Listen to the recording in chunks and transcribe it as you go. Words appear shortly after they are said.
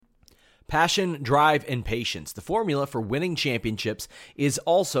Passion, drive, and patience. The formula for winning championships is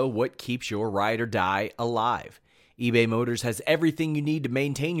also what keeps your ride or die alive. eBay Motors has everything you need to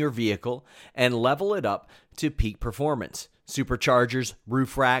maintain your vehicle and level it up to peak performance. Superchargers,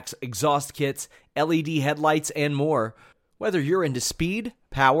 roof racks, exhaust kits, LED headlights, and more. Whether you're into speed,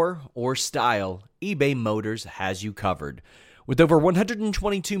 power, or style, eBay Motors has you covered. With over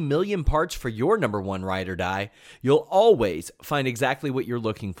 122 million parts for your number one ride or die, you'll always find exactly what you're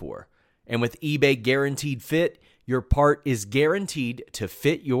looking for. And with eBay Guaranteed Fit, your part is guaranteed to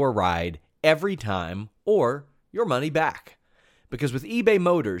fit your ride every time or your money back. Because with eBay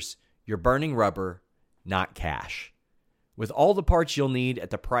Motors, you're burning rubber, not cash. With all the parts you'll need at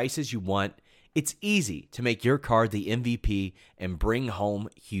the prices you want, it's easy to make your car the MVP and bring home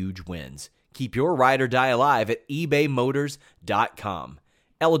huge wins. Keep your ride or die alive at ebaymotors.com.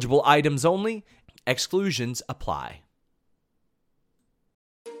 Eligible items only. Exclusions apply.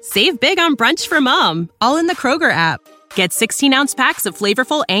 Save big on brunch for mom, all in the Kroger app. Get 16-ounce packs of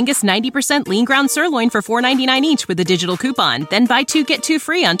flavorful Angus 90% lean ground sirloin for $4.99 each with a digital coupon. Then buy 2, get 2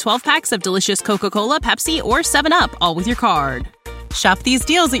 free on 12 packs of delicious Coca-Cola, Pepsi, or 7-Up, all with your card. Shop these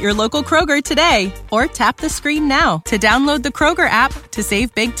deals at your local Kroger today, or tap the screen now to download the Kroger app to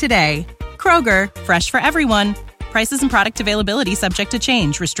save big today. Kroger, fresh for everyone. Prices and product availability subject to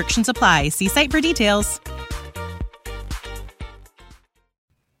change. Restrictions apply. See site for details.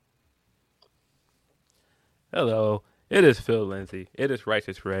 Hello, it is Phil Lindsay. It is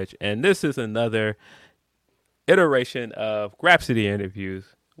Righteous Reg, and this is another iteration of Grapsody interviews.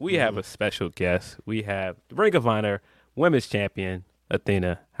 We have a special guest. We have the Ring of Honor Women's Champion,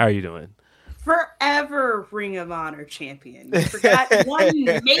 Athena. How are you doing? Forever Ring of Honor champion. You forgot one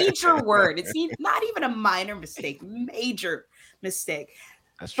major word. It's not even a minor mistake. Major mistake.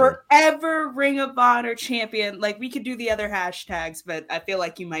 That's true. Forever Ring of Honor champion. Like, we could do the other hashtags, but I feel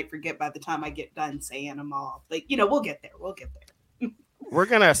like you might forget by the time I get done saying them all. Like, we'll get there. We'll get there. We're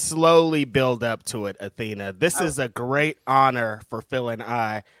going to slowly build up to it, Athena. This is a great honor for Phil and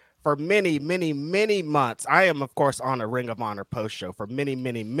I. For many, many, many months, I am, of course, on a Ring of Honor post show. For many,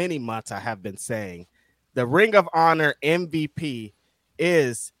 many, many months, I have been saying the Ring of Honor MVP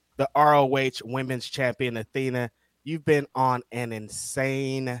is the ROH Women's Champion, Athena. You've been on an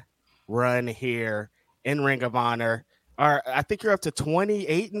insane run here in Ring of Honor. I think you're up to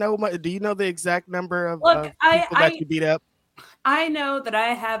 28. No, do you know the exact number of people that you beat up? I know that I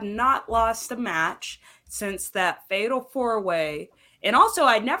have not lost a match since that Fatal 4-Way. And also,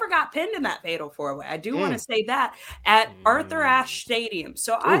 I never got pinned in that Fatal 4-Way. I do want to say that at Arthur Ashe Stadium.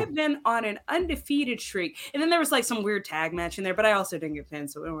 So I've been on an undefeated streak. And then there was like some weird tag match in there, but I also didn't get pinned,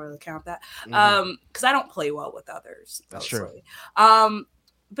 so we don't really count that. Because I don't play well with others. That's mostly true.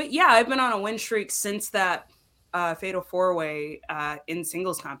 But yeah, I've been on a win streak since that Fatal 4-Way in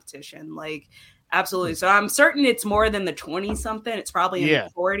singles competition. Like, absolutely. So I'm certain it's more than the 20-something. It's probably in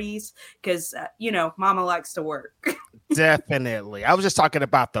the 40s because, Mama likes to work. Definitely. I was just talking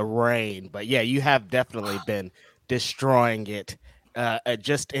about the reign, but yeah, you have definitely been destroying it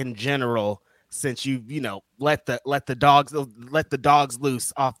just in general since you let the dogs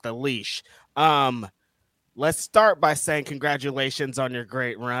loose off the leash. Let's start by saying congratulations on your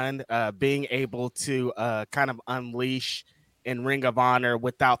great run, being able to kind of unleash in Ring of Honor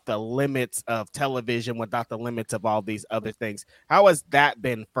without the limits of television, without the limits of all these other things. How has that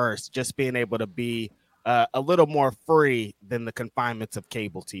been first, just being able to be a little more free than the confinements of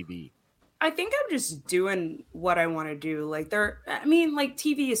cable TV? I think I'm just doing what I want to do. Like,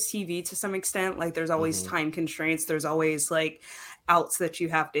 TV is TV to some extent. Like, there's always time constraints. There's always like outs that you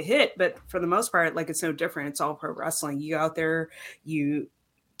have to hit. But for the most part, like, it's no different. It's all pro wrestling. You go out there, you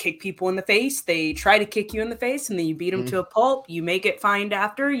kick people in the face. They try to kick you in the face, and then you beat them to a pulp. You may get fined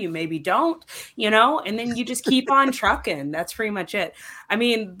after, you maybe don't, and then you just keep on trucking. That's pretty much it. I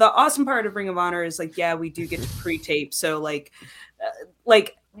mean, the awesome part of Ring of Honor is like, yeah, we do get to pre-tape. So like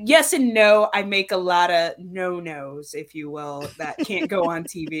yes and no. I make a lot of no-nos, if you will, that can't go on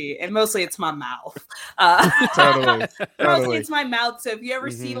TV. And mostly it's my mouth. Totally. Mostly it's my mouth. So if you ever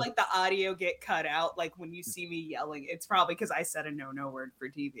see like the audio get cut out, like when you see me yelling, it's probably because I said a no word for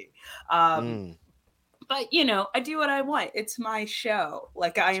TV. But, I do what I want. It's my show.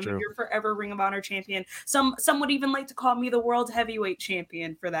 Like, I am your forever Ring of Honor champion. Some would even like to call me the world heavyweight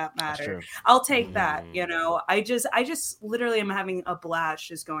champion, for that matter. I'll take that. I just literally am having a blast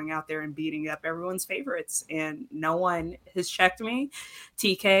just going out there and beating up everyone's favorites. And no one has checked me.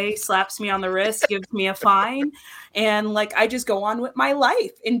 TK slaps me on the wrist, gives me a fine. And like, I just go on with my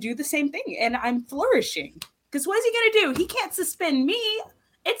life and do the same thing. And I'm flourishing. Because what is he going to do? He can't suspend me.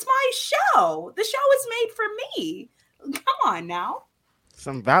 It's my show. The show is made for me. Come on now.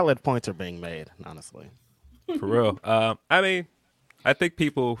 Some valid points are being made, honestly. For real. I mean, I think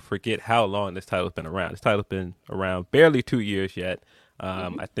people forget how long this title's been around. This title's been around barely 2 years yet.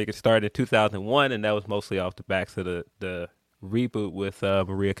 I think it started in 2001, and that was mostly off the backs of the reboot with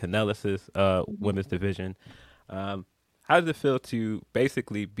Maria Kanellis' women's division. How does it feel to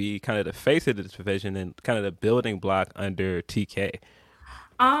basically be kind of the face of this division and kind of the building block under TK?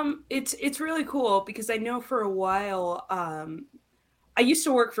 It's really cool because I know for a while, I used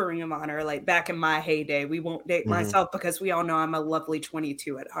to work for Ring of Honor, like back in my heyday. We won't date myself because we all know I'm a lovely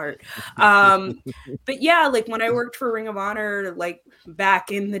 22 at heart. But yeah, like when I worked for Ring of Honor, like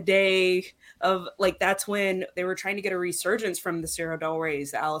back in the day of like, that's when they were trying to get a resurgence from the Sarah Del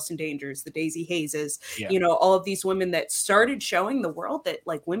Reys, the Allison Dangers, the Daisy Hayeses, you know, all of these women that started showing the world that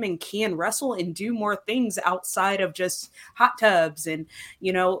like women can wrestle and do more things outside of just hot tubs and,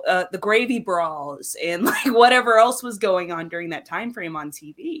 you know, the gravy brawls and like whatever else was going on during that time frame on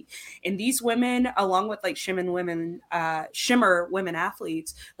TV. And these women, along with like Shimmer women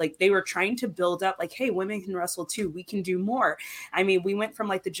athletes, like they were trying to build up like, hey, women can wrestle too. We can do more. I mean, we went from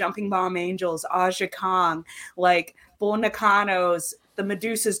like the Jumping Bomb Angels, Aja Kong, like Bull Nakanos, the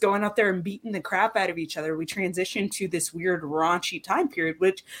Medusas going up there and beating the crap out of each other. We transitioned to this weird raunchy time period,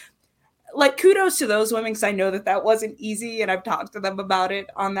 which like kudos to those women because I know that wasn't easy and I've talked to them about it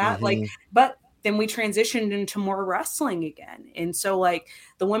on that. Like, but then we transitioned into more wrestling again. And so like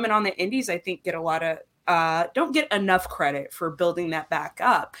the women on the indies, I think get a lot of, don't get enough credit for building that back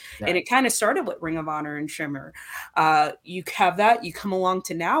up. Right. And it kind of started with Ring of Honor and Shimmer. You have that, you come along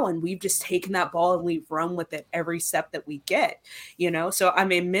to now, and we've just taken that ball and we've run with it every step that we get, you know? So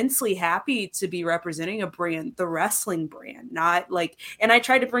I'm immensely happy to be representing a brand, the wrestling brand, not like, and I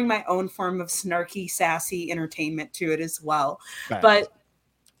try to bring my own form of snarky, sassy entertainment to it as well. Right. But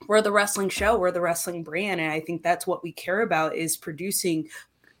we're the wrestling show, we're the wrestling brand. And I think that's what we care about is producing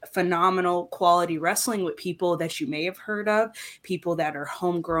phenomenal quality wrestling with people that you may have heard of, people that are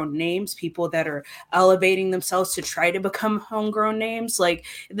homegrown names, people that are elevating themselves to try to become homegrown names. Like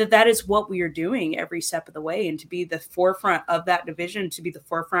that is what we are doing every step of the way. And to be the forefront of that division, to be the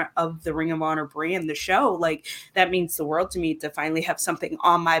forefront of the Ring of Honor brand, the show, like that means the world to me to finally have something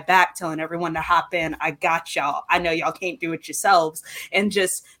on my back telling everyone to hop in. I got y'all. I know y'all can't do it yourselves. And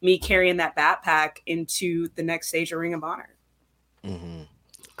just me carrying that backpack into the next stage of Ring of Honor. Mm-hmm.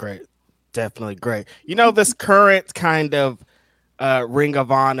 Great. Definitely great. You know, this current kind of Ring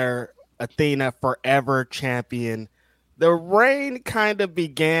of Honor Athena Forever champion, the reign kind of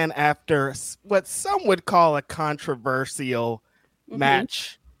began after what some would call a controversial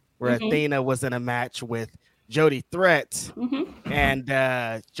match where Athena was in a match with Jody Threat. And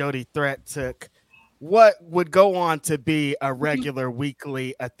Jody Threat took what would go on to be a regular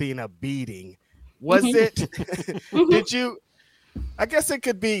weekly Athena beating. Was it? I guess it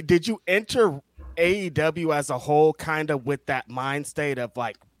could be, did you enter AEW as a whole kind of with that mind state of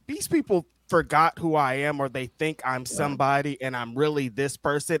like, these people forgot who I am or they think I'm somebody and I'm really this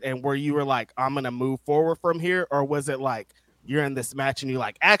person, and where you were like, I'm going to move forward from here? Or was it like, you're in this match and you're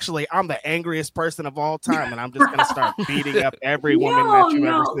like, actually, I'm the angriest person of all time and I'm just going to start beating up every woman that you've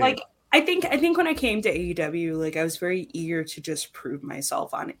ever seen? Like, I think when I came to AEW, like I was very eager to just prove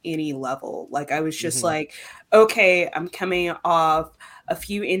myself on any level. Like I was just like, okay, I'm coming off a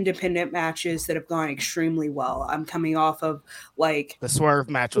few independent matches that have gone extremely well. I'm coming off of like the Swerve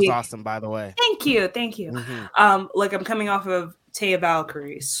match was awesome, by the way. Thank you. Like I'm coming off of Taya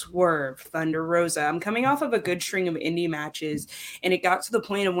Valkyrie, Swerve, Thunder Rosa. I'm coming off of a good string of indie matches, and it got to the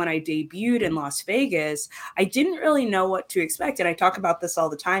point of when I debuted in Las Vegas, I didn't really know what to expect. And I talk about this all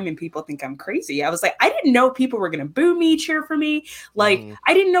the time, and people think I'm crazy. I was like, I didn't know people were going to boo me, cheer for me. Like,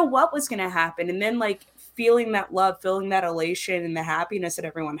 I didn't know what was going to happen. And then, like, feeling that love, feeling that elation and the happiness that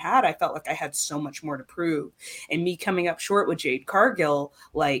everyone had, I felt like I had so much more to prove. And me coming up short with Jade Cargill,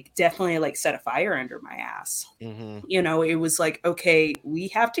 like definitely like set a fire under my ass. You know, it was like, okay, we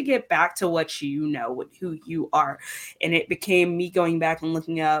have to get back to what you know, who you are. And it became me going back and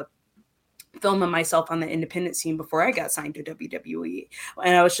looking up, filming myself on the independent scene before I got signed to WWE.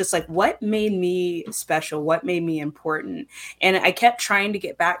 And I was just like, what made me special? What made me important? And I kept trying to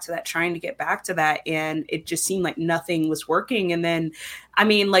get back to that. And it just seemed like nothing was working. And then, I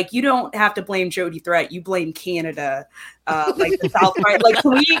mean, like, you don't have to blame Jody Threat. You blame Canada, like the South, right? Like,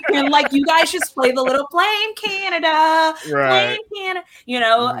 and like, you guys just play the little blame Canada, blame Canada, you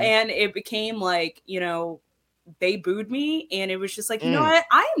know, and it became like, you know, they booed me, and it was just like, you know what?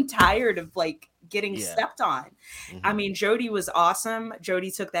 I am tired of like getting stepped on. I mean, Jody was awesome. Jody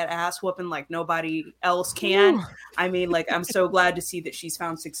took that ass whooping like nobody else can. I mean, like, I'm so glad to see that she's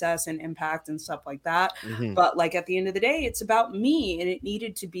found success and impact and stuff like that. But like at the end of the day, it's about me, and it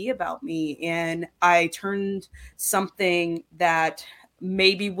needed to be about me. And I turned something that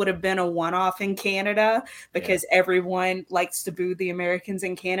maybe would have been a one-off in Canada because everyone likes to boo the Americans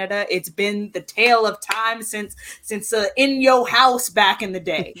in Canada. It's been the tale of time since In Yo House back in the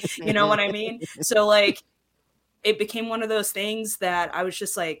day. You know what I mean? So like, it became one of those things that I was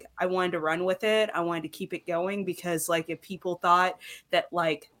just like, I wanted to run with it. I wanted to keep it going because like, if people thought that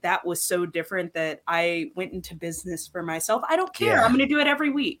like that was so different that I went into business for myself, I don't care. I'm going to do it every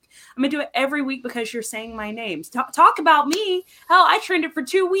week. I'm going to do it every week because you're saying my names. Talk about me. Hell, I trended for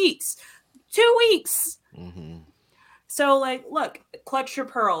 2 weeks. 2 weeks. So like, look, clutch your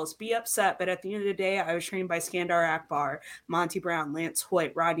pearls, be upset. But at the end of the day, I was trained by Skandar Akbar, Monty Brown, Lance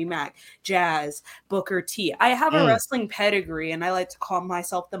Hoyt, Rodney Mack, Jazz, Booker T. I have a wrestling pedigree, and I like to call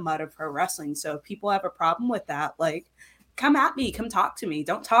myself the mud of pro wrestling. So if people have a problem with that, like, come at me, come talk to me.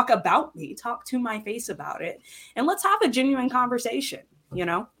 Don't talk about me, talk to my face about it. And let's have a genuine conversation. You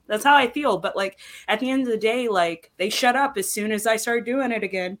know, that's how I feel. But like, at the end of the day, like, they shut up as soon as I started doing it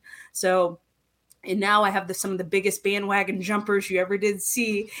again. So, and now I have some of the biggest bandwagon jumpers you ever did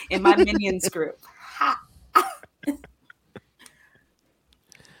see in my Minions group. I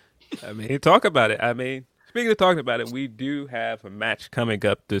mean, talk about it. I mean, speaking of talking about it, we do have a match coming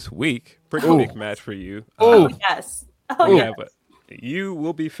up this week. Pretty big match for you. Yes. Yes. You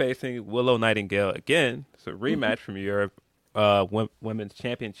will be facing Willow Nightingale again. It's a rematch from your women's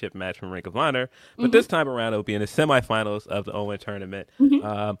championship match from Ring of Honor. But this time around, it'll be in the semifinals of the Owen tournament.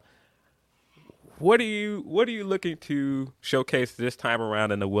 What are you looking to showcase this time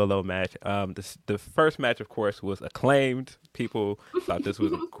around in the Willow match? The first match, of course, was acclaimed. People thought this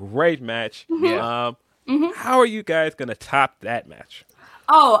was a great match. How are you guys going to top that match?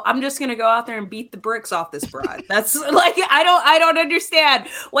 Oh, I'm just gonna go out there and beat the bricks off this broad. That's like, I don't understand.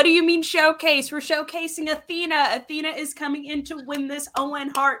 What do you mean showcase? We're showcasing Athena. Athena is coming in to win this Owen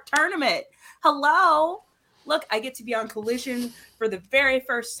Hart tournament. Hello. Look, I get to be on Collision for the very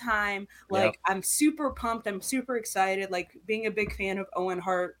first time. Like, I'm super pumped. I'm super excited. Like, being a big fan of Owen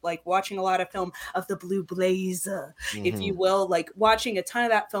Hart, like watching a lot of film of the Blue Blazer, if you will, like watching a ton of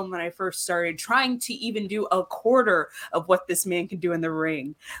that film when I first started, trying to even do a quarter of what this man can do in the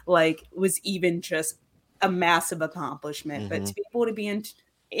ring, like, was even just a massive accomplishment. But to be able to be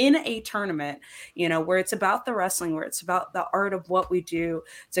in a tournament, you know, where it's about the wrestling, where it's about the art of what we do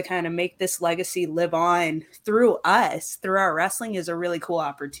to kind of make this legacy live on through us, through our wrestling, is a really cool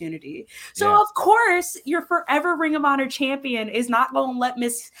opportunity. So of course, your forever Ring of Honor champion is not going to let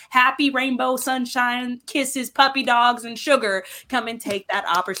Miss Happy Rainbow Sunshine Kisses, Puppy Dogs, and Sugar come and take that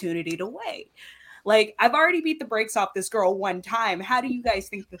opportunity away. Like, I've already beat the brakes off this girl one time. How do you guys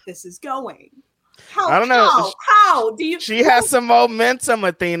think that this is going? I don't know. How do you? She has some momentum,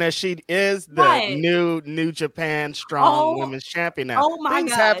 Athena. She is the new Japan Strong Women's Champion now. Oh my God!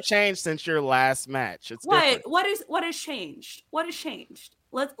 Things have changed since your last match. It's different. What has changed? What has changed?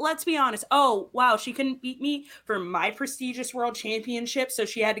 Let's be honest. Oh, wow, she couldn't beat me for my prestigious world championship, so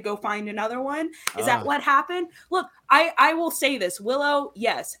she had to go find another one. Is that what happened? Look, I will say this. Willow,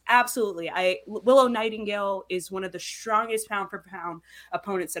 yes, absolutely. Willow Nightingale is one of the strongest pound for pound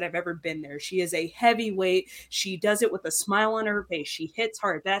opponents that I've ever been there. She is a heavyweight. She does it with a smile on her face. She hits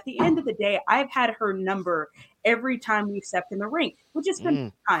hard. But at the end of the day, I've had her number every time we've stepped in the ring, which has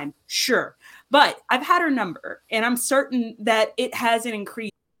been time, sure. But I've had her number, and I'm certain that it hasn't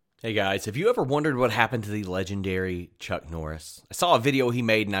increased. Hey guys, have you ever wondered what happened to the legendary Chuck Norris? I saw a video he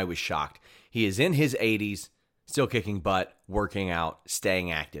made and I was shocked. He is in his 80s, still kicking butt, working out,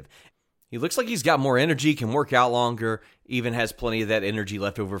 staying active. He looks like he's got more energy, can work out longer, even has plenty of that energy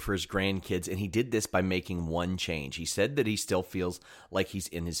left over for his grandkids, and he did this by making one change. He said that he still feels like he's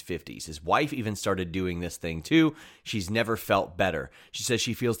in his 50s. His wife even started doing this thing too. She's never felt better. She says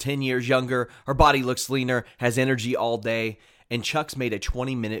she feels 10 years younger, her body looks leaner, has energy all day, and Chuck's made a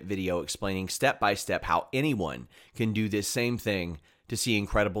 20-minute video explaining step by step how anyone can do this same thing to see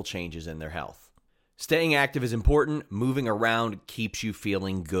incredible changes in their health. Staying active is important. Moving around keeps you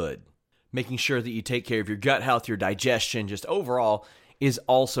feeling good. Making sure that you take care of your gut health, your digestion, just overall is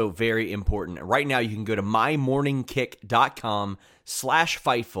also very important. Right now, you can go to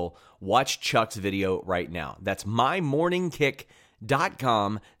mymorningkick.com/Fightful. Watch Chuck's video right now. That's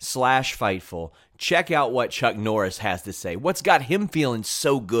mymorningkick.com/Fightful. Check out what Chuck Norris has to say. What's got him feeling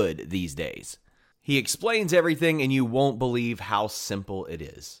so good these days? He explains everything, and you won't believe how simple it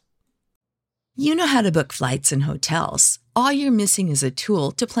is. You know how to book flights and hotels. All you're missing is a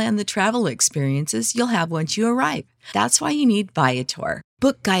tool to plan the travel experiences you'll have once you arrive. That's why you need Viator.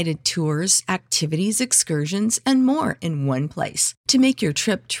 Book guided tours, activities, excursions, and more in one place to make your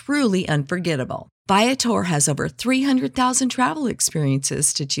trip truly unforgettable. Viator has over 300,000 travel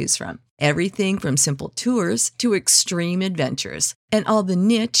experiences to choose from. Everything from simple tours to extreme adventures and all the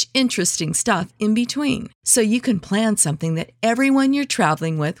niche, interesting stuff in between. So you can plan something that everyone you're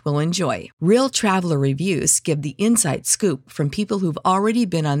traveling with will enjoy. Real traveler reviews give the inside scoop from people who've already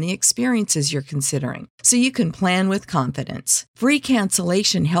been on the experiences you're considering. So you can plan with confidence. Free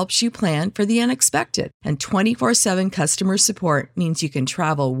cancellation helps you plan for the unexpected. And 24/7 customer support means you can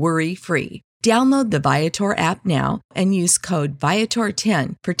travel worry-free. Download the Viator app now and use code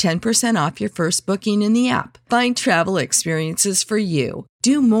Viator10 for 10% off your first booking in the app. Find travel experiences for you.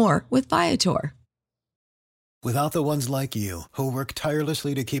 Do more with Viator. Without the ones like you, who work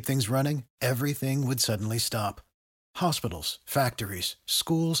tirelessly to keep things running, everything would suddenly stop. Hospitals, factories,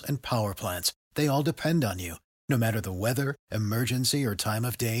 schools, and power plants, they all depend on you. No matter the weather, emergency, or time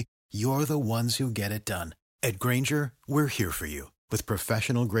of day, you're the ones who get it done. At Grainger, we're here for you. With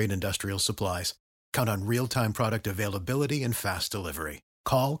professional-grade industrial supplies, count on real-time product availability and fast delivery.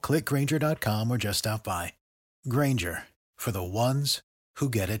 Call, click Grainger.com, or just stop by. Grainger, for the ones who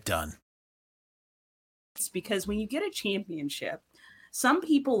get it done. It's because when you get a championship, some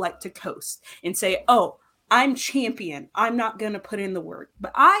people like to coast and say, oh, I'm champion. I'm not going to put in the work.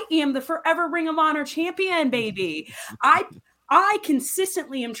 But I am the forever Ring of Honor champion, baby. I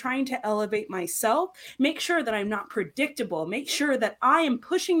consistently am trying to elevate myself, make sure that I'm not predictable, make sure that I am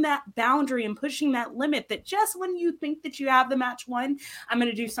pushing that boundary and pushing that limit that just when you think that you have the match won, I'm going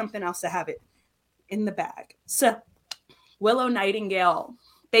to do something else to have it in the bag. So, Willow Nightingale,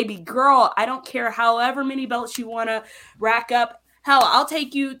 baby girl, I don't care however many belts you want to rack up. Hell, I'll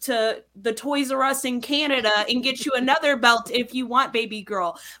take you to the Toys R Us in Canada and get you another belt if you want, baby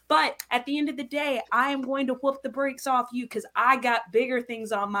girl. But at the end of the day, I am going to whoop the brakes off you because I got bigger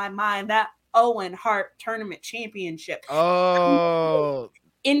things on my mind. That Owen Hart Tournament Championship. Oh,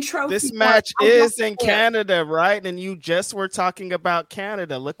 intro. This match is in Canada, right? And you just were talking about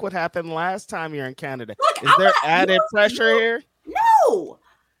Canada. Look what happened last time you're in Canada. Look, is there added pressure here? No.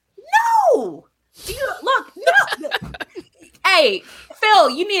 Do you look? No. Hey,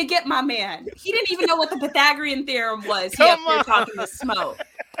 Phil, you need to get my man. He didn't even know what the Pythagorean theorem was. He up here talking to Smoke.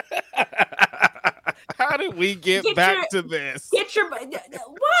 How did we get back to this?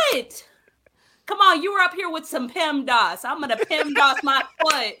 What? Come on, you were up here with some PEMDAS. I'm going to PEMDAS my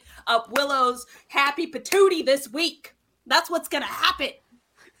foot up Willow's happy patootie this week. That's what's going to happen.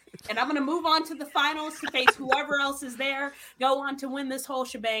 And I'm going to move on to the finals to face whoever else is there. Go on to win this whole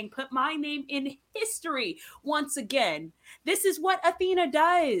shebang. Put my name in history once again. This is what Athena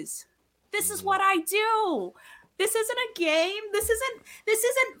does. This is what I do. This isn't a game. This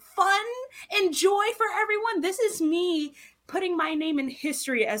isn't fun and joy for everyone. This is me putting my name in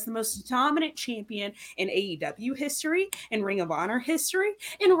history as the most dominant champion in AEW history, in Ring of Honor history,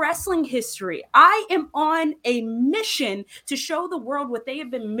 in wrestling history. I am on a mission to show the world what they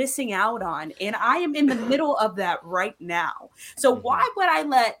have been missing out on, and I am in the middle of that right now. So why would I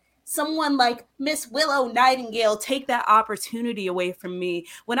let someone like Miss Willow Nightingale take that opportunity away from me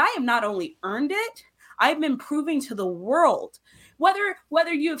when I have not only earned it, I've been proving to the world.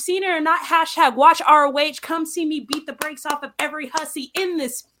 Whether you have seen it or not, hashtag watch ROH. Come see me beat the brakes off of every hussy in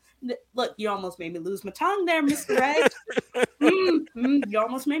this. Look, you almost made me lose my tongue there, Mr. Ed. You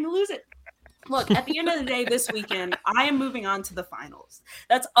almost made me lose it. Look, at the end of the day, this weekend, I am moving on to the finals.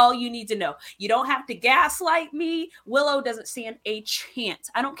 That's all you need to know. You don't have to gaslight me. Willow doesn't stand a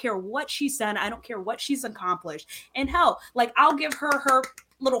chance. I don't care what she's done. I don't care what she's accomplished. And hell, like, I'll give her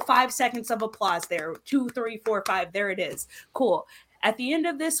little 5 seconds of applause there. 2, 3, 4, 5. There it is. Cool. At the end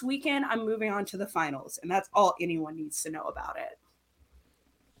of this weekend, I'm moving on to the finals, and that's all anyone needs to know about it.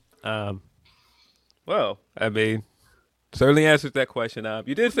 Well, I mean, certainly answers that question.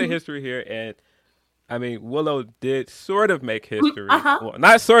 You did say history here, and I mean, Willow did sort of make history. Well,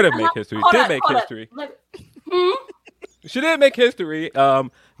 not sort of make history. Did make history. She did make history.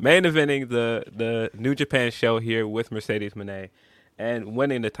 Main eventing the New Japan show here with Mercedes Moné and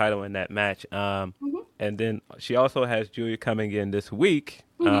winning the title in that match. And then she also has Julia coming in this week,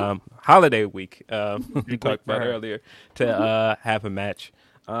 holiday week, we talked about earlier, to have a match.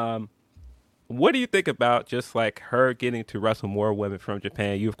 What do you think about just like her getting to wrestle more women from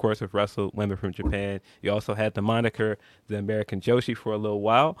Japan? You, of course, have wrestled women from Japan. You also had the moniker, the American Joshi, for a little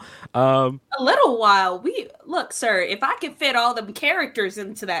while. A little while. Look, sir, if I could fit all them characters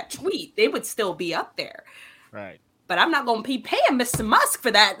into that tweet, they would still be up there. Right. but I'm not going to be paying Mr. Musk for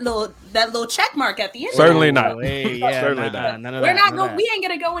that little check mark at the end. Certainly not. Hey, yeah, Certainly not. None of We're that, not none of going. that. We ain't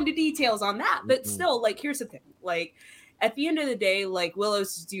gonna go into details on that. But still, like, here's the thing. Like, at the end of the day, like,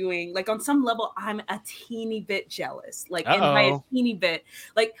 Willow's doing, like, on some level, I'm a teeny bit jealous. Like, and by a teeny bit,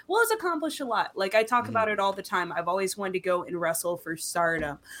 like, Willow's accomplished a lot. Like, I talk about it all the time. I've always wanted to go and wrestle for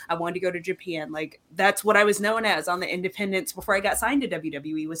Stardom. I wanted to go to Japan. Like, that's what I was known as on the independents before I got signed to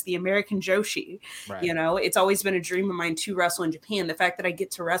WWE, was the American Joshi. Right. You know, it's always been a dream of mine to wrestle in Japan. The fact that I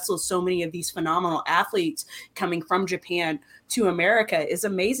get to wrestle so many of these phenomenal athletes coming from Japan to America is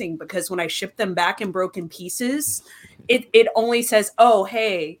amazing, because when I ship them back in broken pieces, it only says, oh,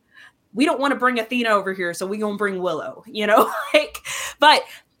 hey, we don't want to bring Athena over here, so we're going to bring Willow, you know? Like, but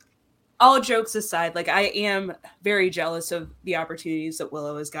all jokes aside, like, I am very jealous of the opportunities that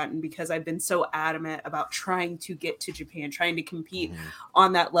Willow has gotten, because I've been so adamant about trying to get to Japan, trying to compete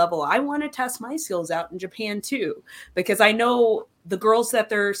on that level. I want to test my skills out in Japan too, because I know the girls that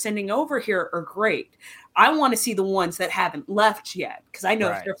they're sending over here are great. I want to see the ones that haven't left yet, because I know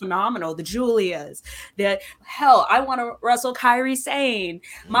they're phenomenal. The Julias, I want to wrestle Kairi Sane,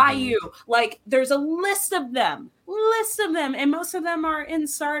 Mayu. Like, there's a list of them, and most of them are in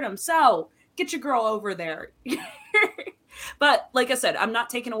Stardom. So get your girl over there. But like I said, I'm not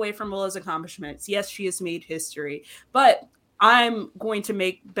taking away from Willow's accomplishments. Yes, she has made history, but I'm going to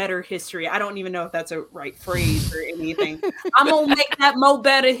make better history. I don't even know if that's a right phrase or anything. I'm gonna make that more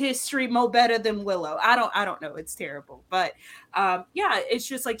better history, more better than Willow. I don't know. It's terrible, but yeah, it's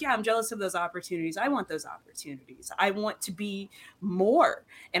just like, yeah, I'm jealous of those opportunities. I want those opportunities. I want to be more,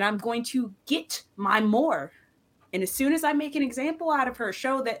 and I'm going to get my more. And as soon as I make an example out of her,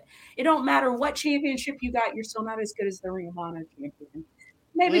 show that it don't matter what championship you got, you're still not as good as the Ring of Honor champion.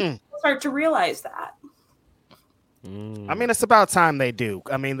 Maybe people start to realize that. I mean, it's about time they do.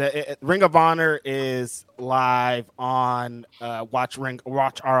 I mean, the Ring of Honor is live on Watch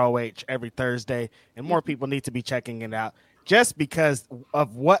ROH every Thursday, and more people need to be checking it out, just because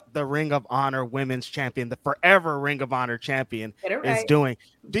of what the Ring of Honor Women's Champion, the forever Ring of Honor Champion, is doing.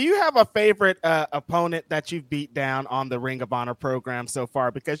 Do you have a favorite opponent that you've beat down on the Ring of Honor program so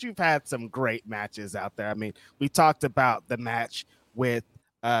far? Because you've had some great matches out there. I mean, we talked about the match with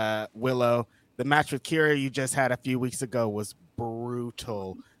Willow. The match with Kira you just had a few weeks ago was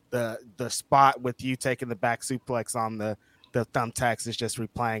brutal. The spot with you taking the back suplex on the thumbtacks is just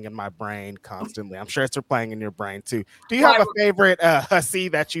replaying in my brain constantly. I'm sure it's replaying in your brain too. Do you have a favorite hussy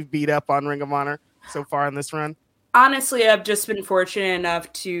that you've beat up on Ring of Honor so far in this run? Honestly, I've just been fortunate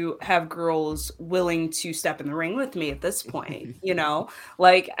enough to have girls willing to step in the ring with me at this point. You know,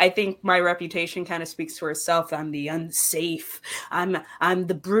 like, I think my reputation kind of speaks for itself. I'm the unsafe. I'm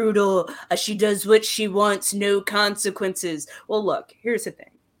the brutal. She does what she wants, no consequences. Well, look, here's the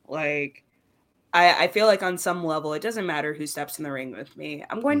thing. Like, I feel like on some level, it doesn't matter who steps in the ring with me.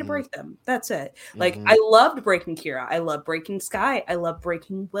 I'm going to break them. That's it. Like, I loved breaking Kira. I love breaking Sky. I love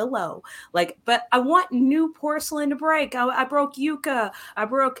breaking Willow. Like, but I want new porcelain to break. I broke Yuka. I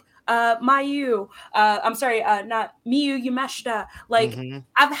broke Mayu. I'm sorry, not Miyu Yamashita. Like,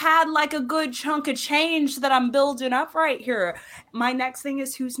 I've had like a good chunk of change that I'm building up right here. My next thing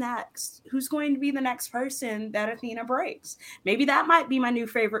is, who's next? Who's going to be the next person that Athena breaks? Maybe that might be my new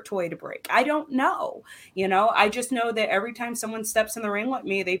favorite toy to break. I don't know. You know, I just know that every time someone steps in the ring with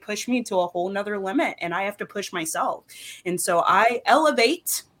me, they push me to a whole nother limit, and I have to push myself. And so I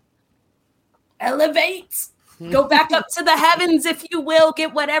elevate. Go back up to the heavens, if you will,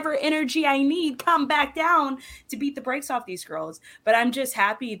 get whatever energy I need, come back down to beat the brakes off these girls. But I'm just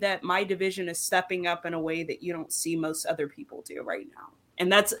happy that my division is stepping up in a way that you don't see most other people do right now.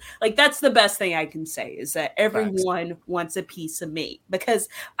 And that's the best thing I can say, is that everyone wants a piece of me, because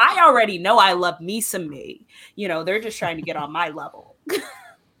I already know I love me some me. You know, they're just trying to get on my level.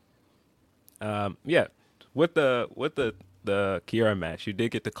 Yeah. With the Kiera match, you did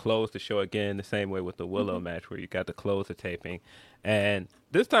get to close the show again, the same way with the Willow match, where you got to close the taping. And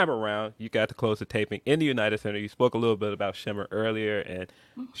this time around, you got to close the taping in the United Center. You spoke a little bit about Shimmer earlier, and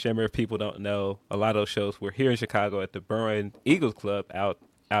Shimmer, if people don't know, a lot of those shows were here in Chicago at the Berwyn Eagles Club out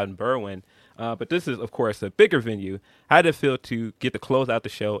in Berwyn. But this is, of course, a bigger venue. How did it feel to get to close out the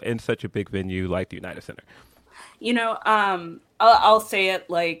show in such a big venue like the United Center? You know, I'll say it,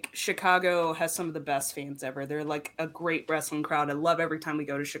 like, Chicago has some of the best fans ever. They're like a great wrestling crowd. I love every time we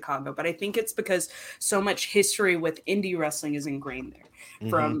go to Chicago, but I think it's because so much history with indie wrestling is ingrained there.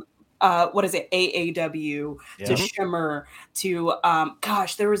 From AAW to Shimmer to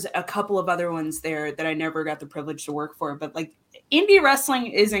there was a couple of other ones there that I never got the privilege to work for, but like, indie wrestling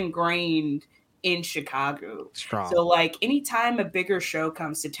is ingrained in Chicago. Strong. So like anytime a bigger show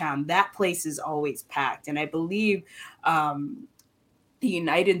comes to town, that place is always packed. And I believe the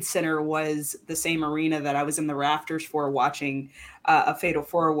United Center was the same arena that I was in the rafters for watching a Fatal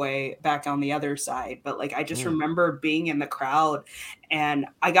 4-Way back on the other side. But like, I just remember being in the crowd, and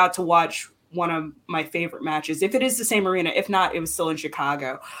I got to watch one of my favorite matches. If it is the same arena, if not, it was still in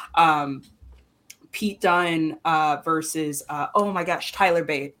Chicago. Pete Dunne versus oh my gosh, Tyler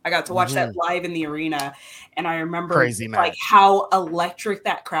Bate. I got to watch that live in the arena, and I remember Crazy like how electric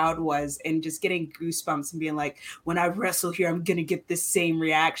that crowd was, and just getting goosebumps and being like, when I wrestle here, I'm gonna get this same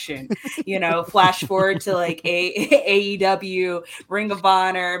reaction. Flash forward to like AEW, Ring of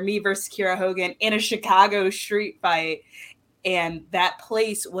Honor, me versus Kira Hogan in a Chicago street fight. And that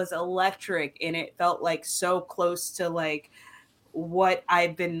place was electric, and it felt like so close to like what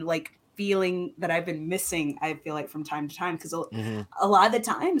I've been like feeling that I've been missing, I feel like, from time to time, because a lot of the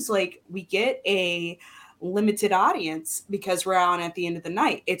times like we get a limited audience because we're on at the end of the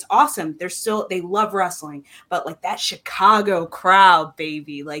night. It's awesome. They love wrestling, but like that Chicago crowd,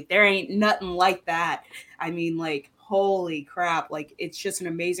 baby, like there ain't nothing like that. I mean, like, holy crap, like it's just an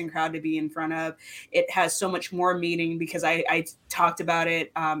amazing crowd to be in front of. It has so much more meaning because I talked about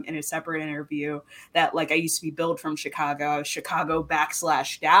it in a separate interview that like I used to be billed from Chicago. I was Chicago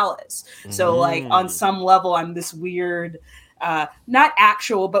 / Dallas. So like on some level, I'm this weird, not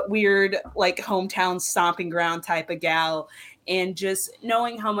actual, but weird, like hometown stomping ground type of gal. And just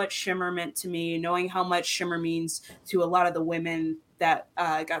knowing how much Shimmer meant to me, knowing how much Shimmer means to a lot of the women that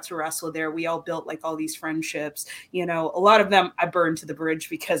got to wrestle there. We all built like all these friendships, a lot of them I burned to the bridge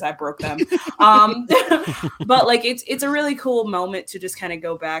because I broke them. But like, it's a really cool moment to just kind of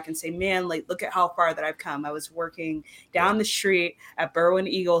go back and say, man, like, look at how far that I've come. I was working down the street at Berwyn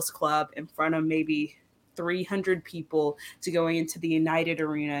Eagles Club in front of maybe 300 people to going into the United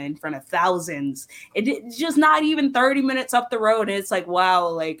Arena in front of thousands. It's just not even 30 minutes up the road. And it's like, wow,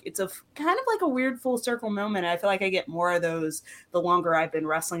 like it's a kind of like a weird full circle moment. I feel like I get more of those the longer I've been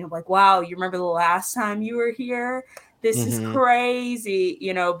wrestling. I'm like, wow, you remember the last time you were here? This is crazy.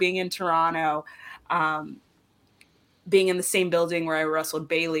 Being in Toronto, being in the same building where I wrestled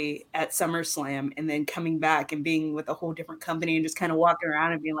Bailey at SummerSlam, and then coming back and being with a whole different company and just kind of walking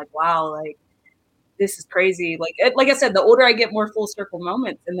around and being like, wow, like, this is crazy. Like I said, the older I get, more full circle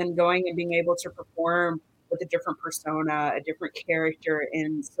moments, and then going and being able to perform with a different persona, a different character,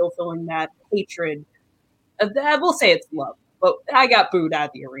 and still feeling that hatred of that. We'll say it's love, but I got booed out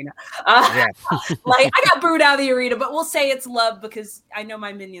of the arena. Like I got booed out of the arena, but we'll say it's love because I know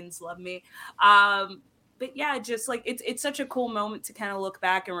my minions love me. But yeah, just like it's such a cool moment to kind of look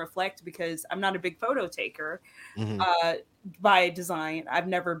back and reflect, because I'm not a big photo taker by design. I've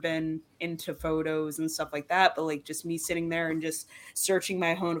never been into photos and stuff like that, but like just me sitting there and just searching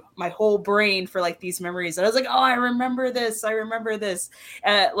my whole brain for like these memories. And I was like, oh, I remember this.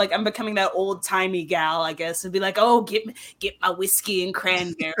 Like I'm becoming that old timey gal, I guess, and be like, oh, get my whiskey and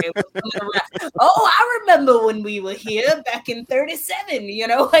cranberry. Oh, I remember when we were here back in 37,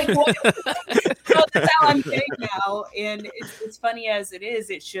 like what? That's how I'm getting now. And it's funny as it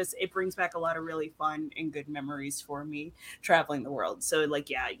is, it's just, it brings back a lot of really fun and good memories for me traveling the world. So like,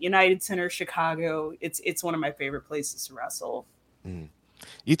 yeah, United Center, Chicago, it's one of my favorite places to wrestle.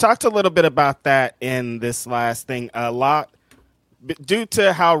 You talked a little bit about that in this last thing. A lot due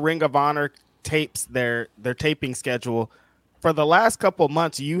to how Ring of Honor tapes their taping schedule. For the last couple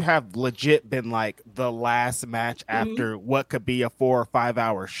months, you have legit been like the last match after what could be a 4 or 5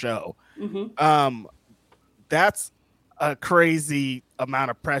 hour show. That's a crazy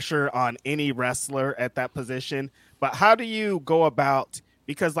amount of pressure on any wrestler at that position. But how do you go about,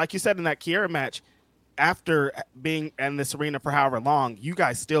 because like you said in that Kiera match, after being in this arena for however long, you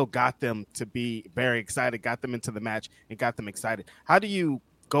guys still got them to be very excited, got them into the match and got them excited. How do you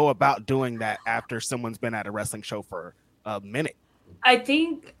go about doing that after someone's been at a wrestling show for a minute? I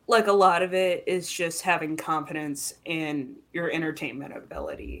think like a lot of it is just having confidence in your entertainment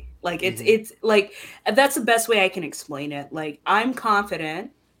ability. Like it's like, that's the best way I can explain it. Like I'm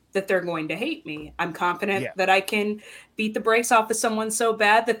confident that they're going to hate me. I'm confident that I can beat the brakes off of someone so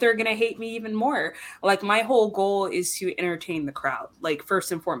bad that they're going to hate me even more. Like my whole goal is to entertain the crowd. Like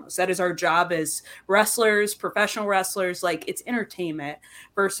first and foremost, that is our job as wrestlers, professional wrestlers. Like it's entertainment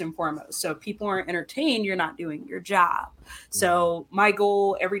first and foremost. So if people aren't entertained, you're not doing your job. So my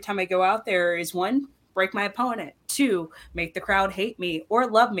goal every time I go out there is 1, break my opponent. 2, make the crowd hate me or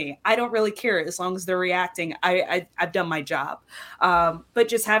love me. I don't really care as long as they're reacting. I've done my job. But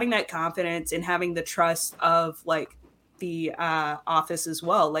just having that confidence and having the trust of like the office as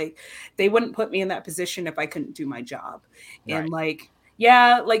well. Like they wouldn't put me in that position if I couldn't do my job. Right. And like,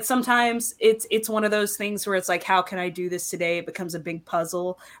 Yeah, like sometimes it's one of those things where it's like, how can I do this today? It becomes a big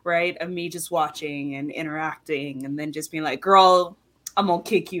puzzle, right? Of me just watching and interacting and then just being like, girl, I'm gonna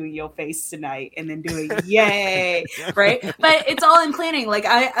kick you in your face tonight, and then doing yay, right? But it's all in planning. Like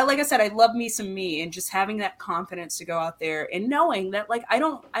like I said, I love me some me, and just having that confidence to go out there and knowing that like I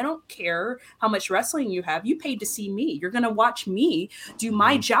don't care how much wrestling you have. You paid to see me. You're gonna watch me do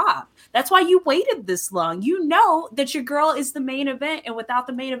my job. That's why you waited this long. You know that your girl is the main event, and without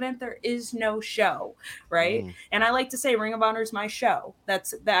the main event, there is no show, right? And I like to say, Ring of Honor is my show.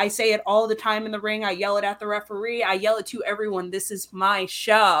 That I say it all the time in the ring. I yell it at the referee. I yell it to everyone. This is my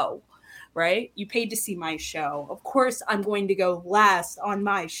show, right? You paid to see my show. Of course, I'm going to go last on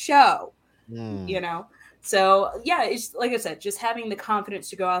my show, you know? So yeah, it's like I said, just having the confidence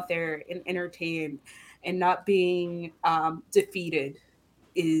to go out there and entertain and not being defeated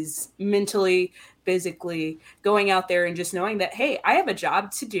is mentally, physically going out there and just knowing that, hey, I have a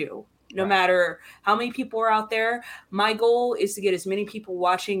job to do. No matter how many people are out there, my goal is to get as many people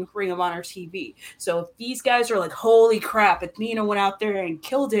watching Ring of Honor TV. So if these guys are like, holy crap, Athena went out there and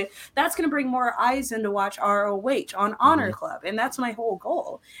killed it, that's going to bring more eyes in to watch ROH on Honor Club. And that's my whole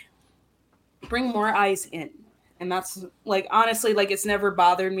goal. Bring more eyes in. And that's like, honestly, like it's never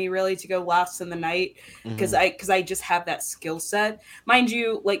bothered me really to go last in the night because I just have that skill set. Mind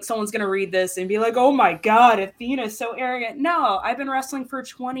you, like someone's going to read this and be like, oh my God, Athena is so arrogant. No, I've been wrestling for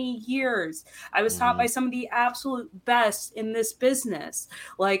 20 years. I was taught by some of the absolute best in this business.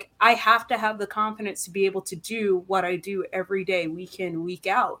 Like I have to have the confidence to be able to do what I do every day, week in, week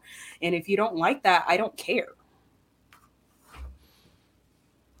out. And if you don't like that, I don't care.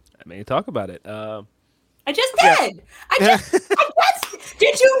 I mean, talk about it. I just did. I just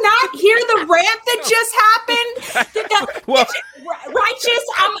did you not hear the rant that just happened? Righteous,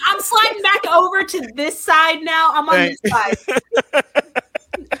 I'm sliding back over to this side now. I'm on this side.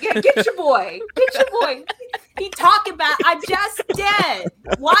 Get your boy. He talking about, I just did.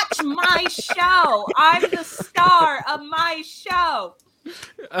 Watch my show. I'm the star of my show.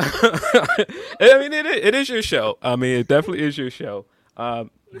 I mean, it is your show. I mean, it definitely is your show.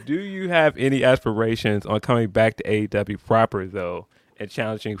 Do you have any aspirations on coming back to AEW proper, though, and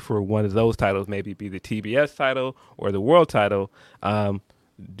challenging for one of those titles, maybe be the TBS title or the world title?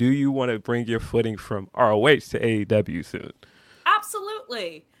 Do you want to bring your footing from ROH to AEW soon?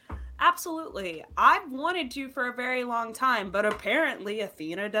 Absolutely. I've wanted to for a very long time, but apparently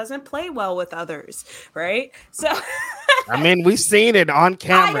Athena doesn't play well with others, right? So, I mean, we've seen it on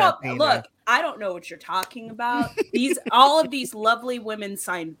camera. I don't know what you're talking about. All of these lovely women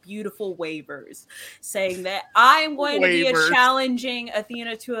signed beautiful waivers saying that I'm going to be challenging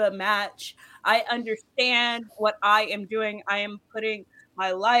Athena to a match. I understand what I am doing. I am putting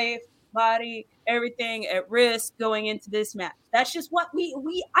my life, body, everything at risk going into this match. That's just what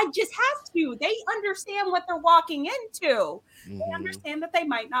I just have to. They understand what they're walking into. They understand that they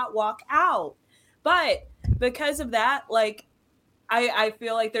might not walk out. But because of that, like, I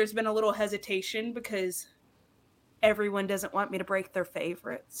feel like there's been a little hesitation because everyone doesn't want me to break their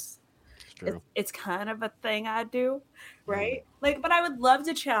favorites. It's kind of a thing I do, right? Like, but I would love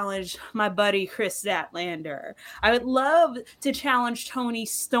to challenge my buddy Chris Statlander. I would love to challenge Tony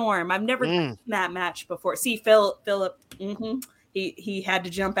Storm. I've never done that match before. See, Philip, he had to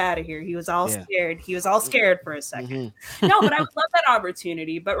jump out of here. He was all scared. He was all scared for a second. No, but I would love that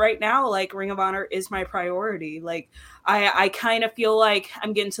opportunity. But right now, like, Ring of Honor is my priority. Like, I kind of feel like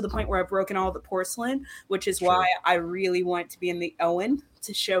I'm getting to the point where I've broken all the porcelain, which is why I really want to be in the Owen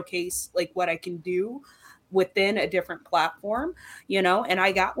to showcase like what I can do within a different platform, you know, and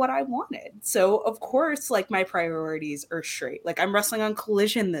I got what I wanted. So of course, like my priorities are straight. Like I'm wrestling on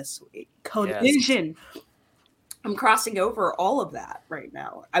Collision this week. Collision. Yes. I'm crossing over all of that right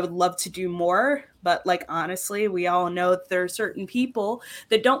now. I would love to do more, but like, honestly, we all know that there are certain people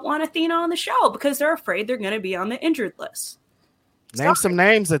that don't want Athena on the show because they're afraid they're going to be on the injured list. Name some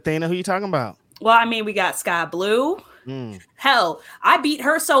names, Athena. Who you talking about? Well, I mean, we got Sky Blue. Hell, I beat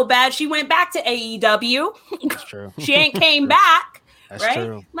her so bad she went back to AEW. That's true. She ain't came back. That's right?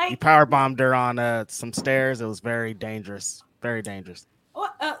 true. Like, you powerbombed her on some stairs. It was very dangerous. Very dangerous.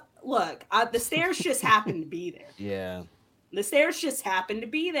 Look, the stairs just happened to be there. Yeah. The stairs just happened to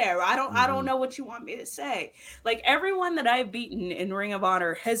be there. I don't know what you want me to say. Like, everyone that I've beaten in Ring of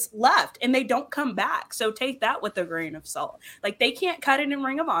Honor has left and they don't come back. So take that with a grain of salt. Like, they can't cut it in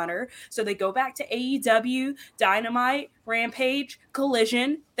Ring of Honor. So they go back to AEW, Dynamite, Rampage,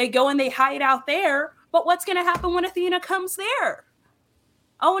 Collision. They go and they hide out there. But what's going to happen when Athena comes there?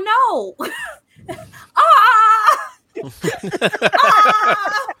 Oh no.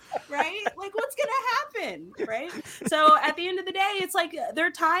 right? Like, what's gonna happen, right? So at the end of the day, it's like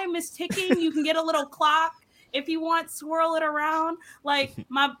their time is ticking. You can get a little clock if you want, swirl it around. Like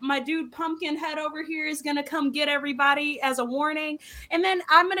my dude Pumpkinhead over here is gonna come get everybody as a warning, and then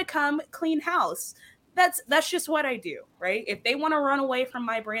I'm gonna come clean house. That's just what I do, right? If they want to run away from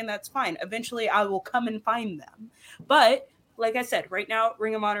my brand, that's fine. Eventually I will come and find them. But like I said, right now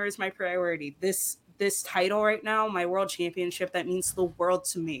Ring of Honor is my priority. This title right now, my world championship, that means the world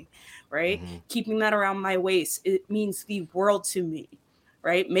to me, right? Keeping that around my waist, it means the world to me,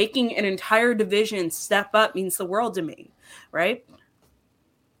 right? Making an entire division step up means the world to me, right?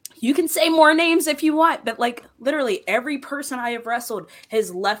 You can say more names if you want, but like literally every person I have wrestled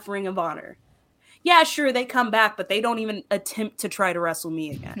has left Ring of Honor. Yeah, sure, they come back, but they don't even attempt to try to wrestle me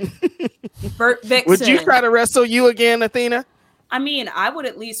again. Bert Vixen. Would you try to wrestle you again, Athena? I mean, I would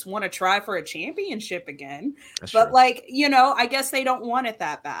at least want to try for a championship again. That's but true. like, I guess they don't want it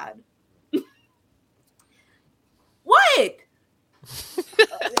that bad. What?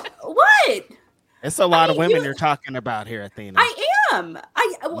 What? It's a lot of women you're talking about here, Athena. I am.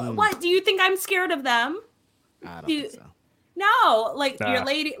 What? Do you think I'm scared of them? I don't think so. No, like your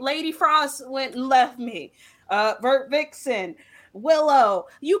Lady Frost went and left me. Vert Vixen, Willow.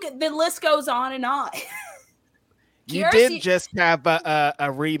 The list goes on and on. You did just have a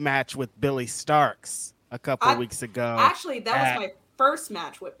rematch with Billy Starks a couple of weeks ago. Actually, that was my first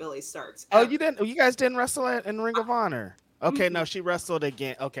match with Billy Starks. Oh, you didn't? You guys didn't wrestle in Ring of Honor? Okay, no, she wrestled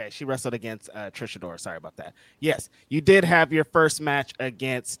again. Okay, she wrestled against Trisha Dora. Sorry about that. Yes, you did have your first match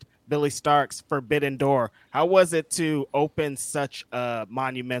against Billy Starks, Forbidden Door. How was it to open such a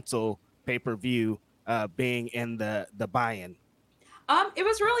monumental pay-per-view, being in the buy-in? It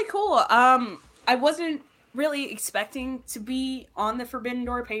was really cool. I wasn't really expecting to be on the Forbidden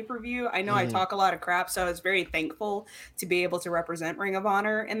Door pay-per-view. I know I talk a lot of crap, so I was very thankful to be able to represent Ring of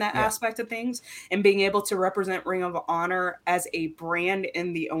Honor in that aspect of things, and being able to represent Ring of Honor as a brand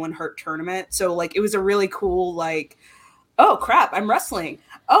in the Owen Hart tournament. So like, it was a really cool, like, oh crap, I'm wrestling.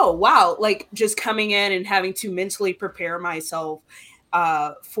 Oh wow, like just coming in and having to mentally prepare myself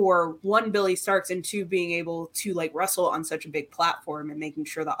for one, Billy Starks, and two, being able to like wrestle on such a big platform and making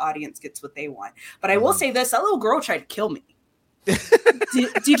sure the audience gets what they want. But I will say this: that little girl tried to kill me.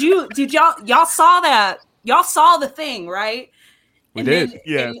 Did y'all saw that? Y'all saw the thing, right? We did.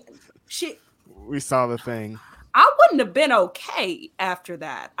 Yeah. We saw the thing. I wouldn't have been okay after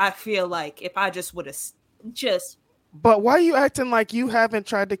that. I feel like if I just would have just. But why are you acting like you haven't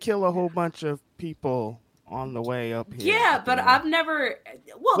tried to kill a whole bunch of people on the way up here? Yeah, but I've never.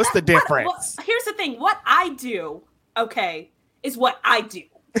 Well, what's the difference? Here's the thing: what I do, okay, is what I do.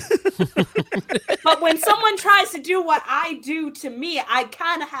 But when someone tries to do what I do to me, I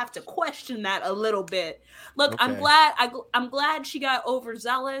kind of have to question that a little bit. Look, okay. I'm glad she got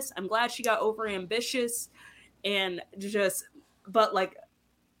overzealous. I'm glad she got overambitious, and but like,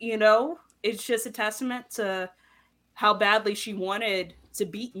 it's just a testament to how badly she wanted to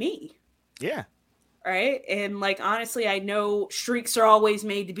beat me. Yeah. Right. And like, honestly, I know streaks are always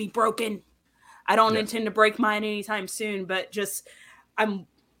made to be broken. I don't intend to break mine anytime soon, but just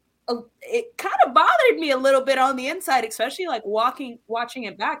it kind of bothered me a little bit on the inside, especially like watching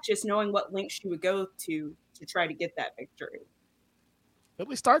it back, just knowing what lengths she would go to try to get that victory.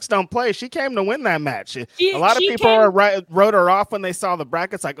 Billy Starks don't play. She came to win that match. A lot of people wrote her off when they saw the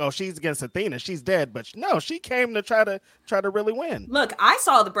brackets, like, oh, she's against Athena, she's dead. But no, she came to try to really win. Look, I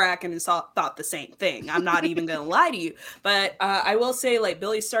saw the bracket and thought the same thing. I'm not even gonna lie to you, but I will say, like,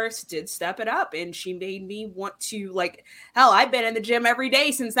 Billy Starks did step it up, and she made me want to, like, hell, I've been in the gym every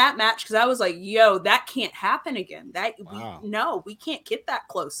day since that match, because I was like, yo, that can't happen again. We can't get that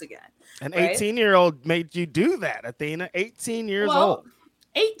close again. An 18-year-old made you do that, Athena. 18 years old.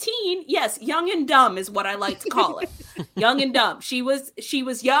 18, yes, young and dumb is what I like to call it. Young and dumb. She was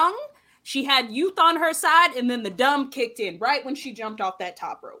young, she had youth on her side, and then the dumb kicked in right when she jumped off that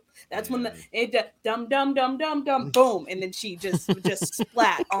top rope. That's when dumb, boom, and then she just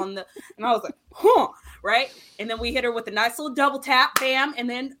splat on the, and I was like, huh, right? And then we hit her with a nice little double tap, bam, and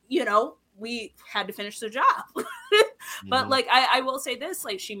then we had to finish the job. But like, I will say this,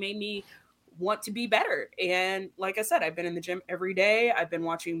 like, she made me want to be better. And like I said, I've been in the gym every day. I've been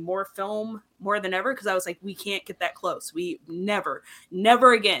watching more film more than ever, because I was like, we can't get that close. We never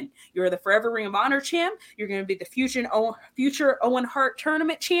again. You're the forever Ring of Honor champ. You're going to be the future Owen Hart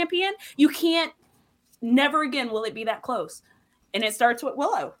tournament champion. You can't, never again will it be that close. And it starts with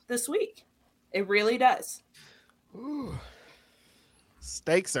Willow this week. It really does. Ooh.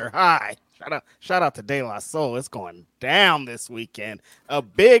 Stakes are high. Shout out to De La Soul. It's going down this weekend. A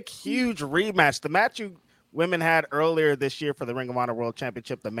big, huge rematch. The match you women had earlier this year for the Ring of Honor World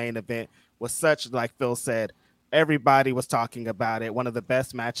Championship. The main event was such, like Phil said, everybody was talking about it. One of the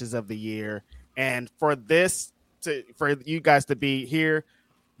best matches of the year. And for you guys to be here,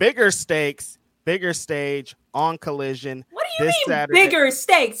 bigger stakes, bigger stage on Collision. What do you mean Saturday. Bigger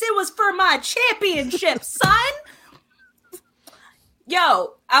stakes? It was for my championship, son.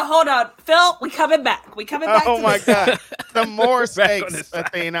 Yo, hold on, Phil. We coming back. Oh my God, the more stakes,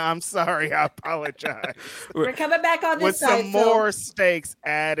 Athena. I'm sorry. I apologize. We're coming back on this with side, some more stakes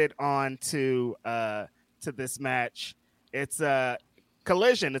added on to this match. It's a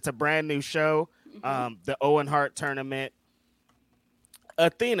Collision. It's a brand new show. The Owen Hart tournament.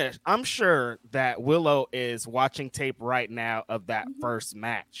 Athena, I'm sure that Willow is watching tape right now of that first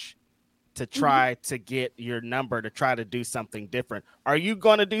match to try to get your number, to try to do something different. Are you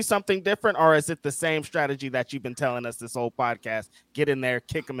going to do something different, or is it the same strategy that you've been telling us this whole podcast? Get in there,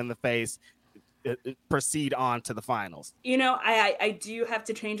 kick them in the face, proceed on to the finals. You know, I do have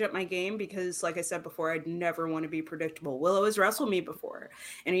to change up my game because, like I said before, I'd never want to be predictable. Willow has wrestled me before,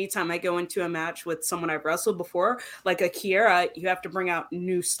 and anytime I go into a match with someone I've wrestled before, like a Kiera, you have to bring out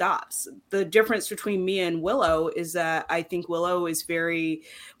new stops. The difference between me and Willow is that I think Willow is very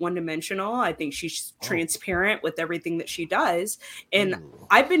one-dimensional. I think she's transparent with everything that she does, and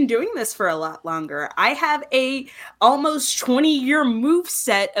I've been doing this for a lot longer. I have a almost 20-year move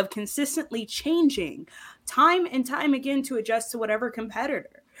set of consistently changing time and time again to adjust to whatever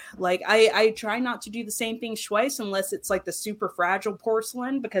competitor. Like I try not to do the same thing twice unless it's like the super fragile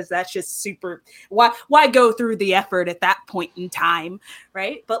porcelain, because that's just super, why go through the effort at that point in time,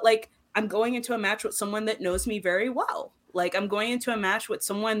 right? But like, I'm going into a match with someone that knows me very well. Like, I'm going into a match with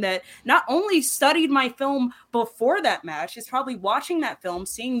someone that not only studied my film before that match, is probably watching that film,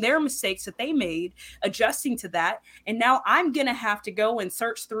 seeing their mistakes that they made, adjusting to that. And now I'm going to have to go and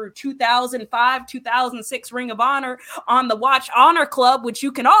search through 2005, 2006 Ring of Honor on the Watch Honor Club, which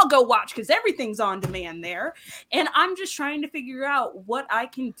you can all go watch because everything's on demand there. And I'm just trying to figure out what I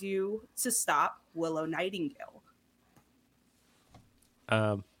can do to stop Willow Nightingale.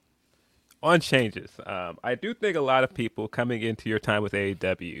 On changes, I do think a lot of people coming into your time with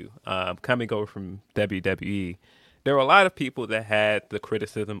AEW, coming over from WWE, there were a lot of people that had the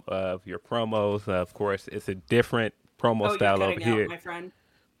criticism of your promos. Of course, it's a different promo style over here. My friend.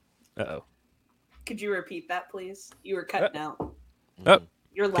 Uh-oh. Could you repeat that, please? You were cutting out. Oh,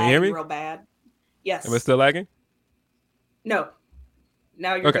 you're lagging real bad. Yes. Am I still lagging? No.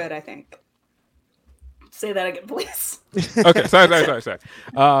 Now you're good, I think. Say that again, please. Okay, sorry.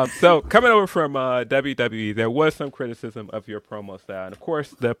 So coming over from WWE, there was some criticism of your promo style. And, of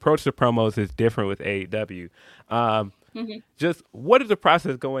course, the approach to promos is different with AEW. Just what is the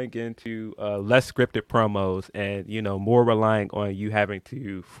process going into less scripted promos and, you know, more relying on you having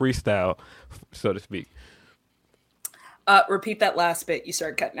to freestyle, so to speak? Repeat that last bit. You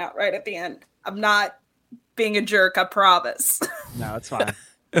started cutting out right at the end. I'm not being a jerk, I promise. No, it's fine.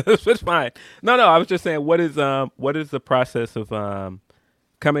 It's fine. No. I was just saying, what is the process of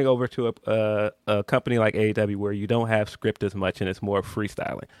coming over to a company like AEW where you don't have script as much and it's more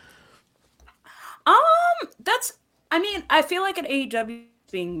freestyling? I feel like at AEW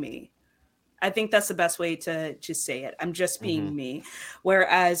being me. I think that's the best way to just say it. I'm just being me.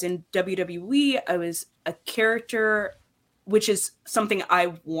 Whereas in WWE, I was a character, which is something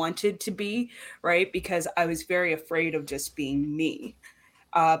I wanted to be, right? Because I was very afraid of just being me.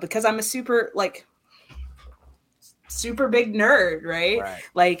 Because I'm a super big nerd, right?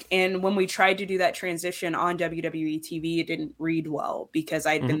 Like, and when we tried to do that transition on WWE TV, it didn't read well because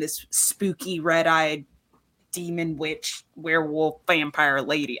I'd been this spooky, red-eyed demon witch, werewolf, vampire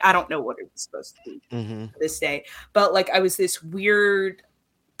lady. I don't know what it was supposed to be to this day. But like, I was this weird,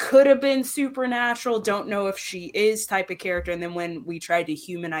 could have been supernatural, don't know if she is type of character. And then when we tried to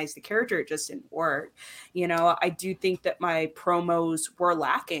humanize the character, it just didn't work. You know, I do think that my promos were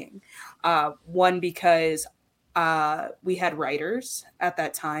lacking. One, because we had writers at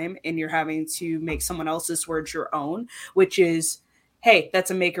that time and you're having to make someone else's words your own, which is, hey, that's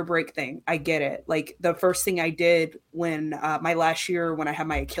a make or break thing. I get it. Like the first thing I did when my last year, when I had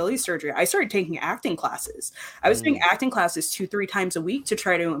my Achilles surgery, I started taking acting classes. I was doing acting classes 2-3 times a week to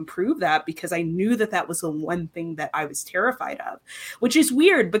try to improve that because I knew that that was the one thing that I was terrified of, which is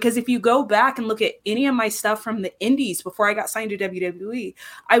weird because if you go back and look at any of my stuff from the indies before I got signed to WWE,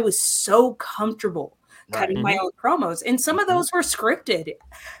 I was so comfortable cutting my own promos. And some of those were scripted.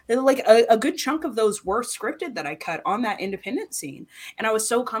 Like a good chunk of those were scripted that I cut on that independent scene. And I was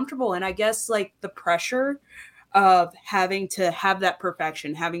so comfortable. And I guess like the pressure of having to have that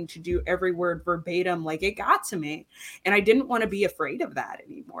perfection, having to do every word verbatim, like it got to me. And I didn't want to be afraid of that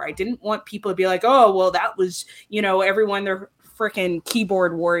anymore. I didn't want people to be like, oh, well, that was, you know, everyone, they're freaking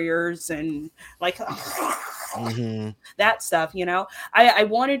keyboard warriors and like that stuff, you know. I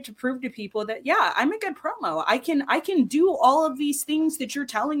wanted to prove to people that, yeah, I'm a good promo. I can do all of these things that you're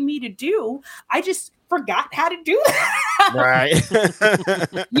telling me to do. I just forgot how to do that. Right.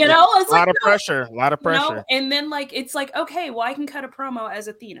 You know, it's a lot of pressure. No? And then like, it's like, okay, well, I can cut a promo as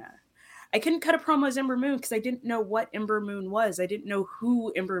Athena. I couldn't cut a promo as Ember Moon because I didn't know what Ember Moon was. I didn't know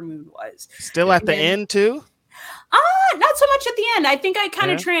who Ember Moon was. Still at the end too? Not so much at the end. I think I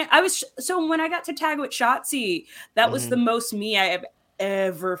kind of so when I got to tag with Shotzi, that was the most me I have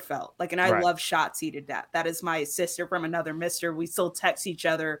ever felt. Like, and I love Shotzi to death. That is my sister from another mister. We still text each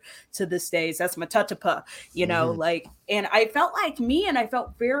other to this day. So that's my tutapa, you know, like, and I felt like me, and I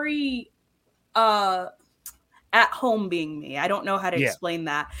felt very at home being me. I don't know how to explain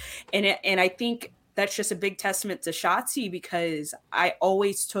that. And I think that's just a big testament to Shotzi, because I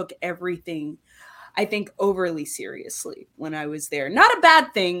always took everything, I think, overly seriously when I was there. Not a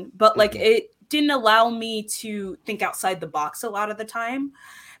bad thing, but like it didn't allow me to think outside the box a lot of the time,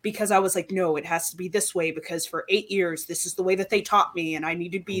 because I was like, no, it has to be this way, because for 8 years, this is the way that they taught me, and I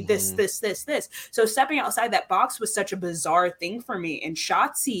need to be this. So stepping outside that box was such a bizarre thing for me. And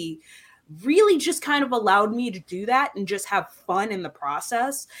Shotzi really just kind of allowed me to do that and just have fun in the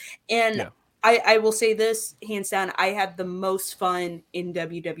process. And I will say this, hands down, I had the most fun in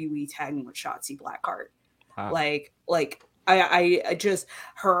WWE tagging with Shotzi Blackheart. Wow. Like I just,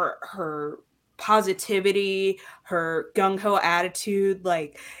 her positivity, her gung-ho attitude,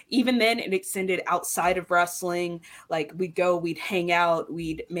 like even then it extended outside of wrestling. Like we'd hang out,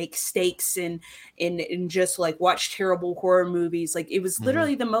 we'd make steaks and just like watch terrible horror movies. Like it was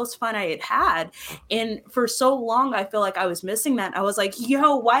literally the most fun I had. And for so long, I feel like I was missing that. I was like,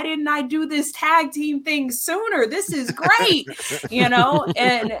 yo, why didn't I do this tag team thing sooner? This is great, you know?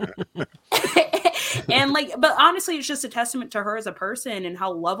 And and like, but honestly, it's just a testament to her as a person and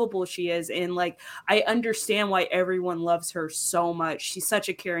how lovable she is. And like, I understand why everyone loves her so much. She's such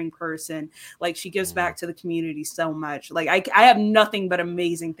a caring person. Like she gives back to the community so much. Like I have nothing but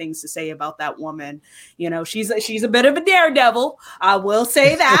amazing things to say about that woman. You know, she's a bit of a daredevil. I will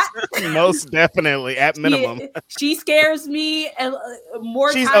say that. Most definitely, at minimum. She scares me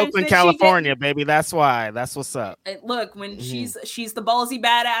more. She's Oakland, California, baby. That's why. That's what's up. Look, when she's the ballsy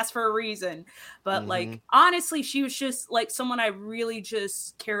badass for a reason. But like, honestly, she was just like someone I really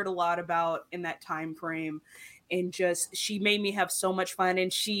just cared a lot about in that time frame. And just, she made me have so much fun,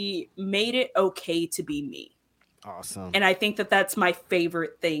 and she made it okay to be me. Awesome. And I think that that's my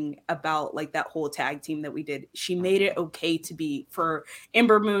favorite thing about like that whole tag team that we did. She made it okay to be, for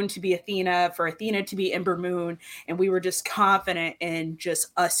Ember Moon to be Athena, for Athena to be Ember Moon. And we were just confident in just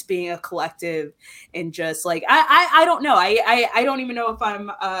us being a collective, and just like, I don't know. I don't even know if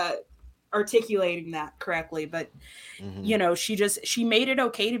I'm articulating that correctly, but you know, she made it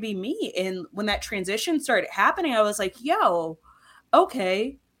okay to be me. And when that transition started happening, I was like, yo,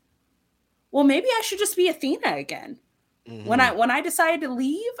 okay, well, maybe I should just be Athena again. When I decided to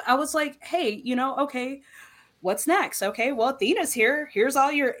leave, I was like, hey, you know, okay, what's next? Okay, well, Athena's here. Here's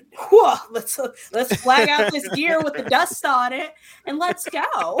all your, let's flag out this gear with the dust on it, and let's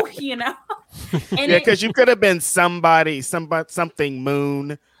go, you know? And because you could have been something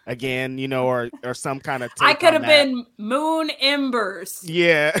Moon again, you know, or some kind of. I could have been Moon Embers.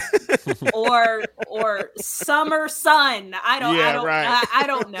 Yeah. or Summer Sun. I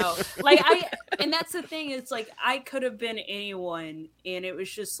don't know. Like and that's the thing. It's like I could have been anyone, and it was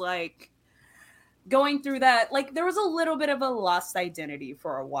just like going through that. Like there was a little bit of a lost identity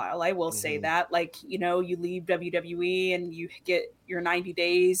for a while. I will say that. Like, you know, you leave WWE and you get your 90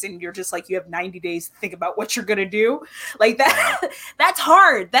 days, and you're just like, you have 90 days to think about what you're gonna do. Like that. That's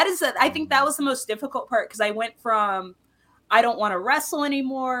hard. I think that was the most difficult part, because I went from I don't want to wrestle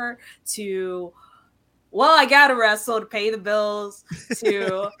anymore to, well, I gotta wrestle to pay the bills,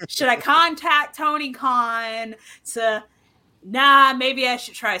 to should I contact Tony Khan, to nah, maybe I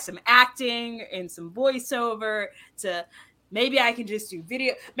should try some acting and some voiceover, to maybe I can just do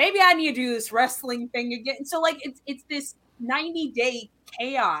video. Maybe I need to do this wrestling thing again. So like it's this 90-day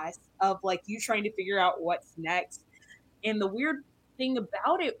chaos of like you trying to figure out what's next. And the weird thing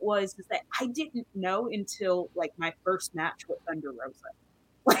about it is that I didn't know until like my first match with Thunder Rosa.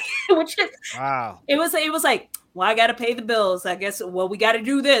 Which is wow. It was like, well, I got to pay the bills. I guess, well, we got to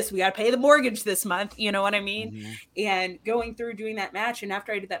do this. We got to pay the mortgage this month. You know what I mean? And going through doing that match, and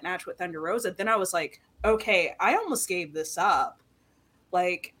after I did that match with Thunder Rosa, then I was like, okay, I almost gave this up.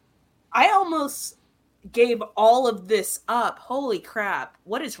 Like, I almost gave all of this up. Holy crap.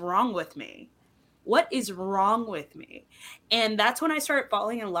 What is wrong with me? What is wrong with me? And that's when I started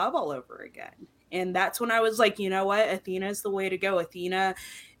falling in love all over again. And that's when I was like, you know what? Athena is the way to go. Athena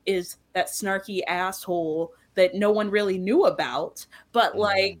is that snarky asshole that no one really knew about. But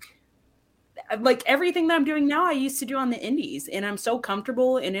like everything that I'm doing now, I used to do on the indies. And I'm so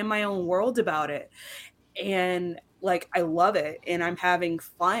comfortable and in my own world about it. And like, I love it. And I'm having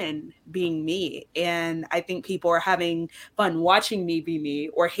fun being me. And I think people are having fun watching me be me,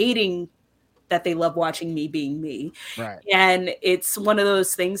 or hating that they love watching me being me. Right. And it's one of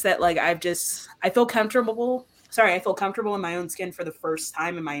those things that like, I feel comfortable. I feel comfortable in my own skin for the first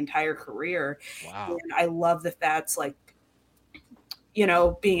time in my entire career. Wow. And I love that that's like, you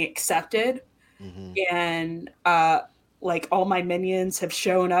know, being accepted. And like all my minions have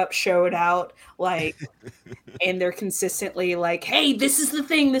showed out, like, and they're consistently like, hey, this is the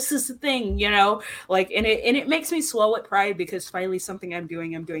thing, you know, like, and it makes me swell with pride, because finally something I'm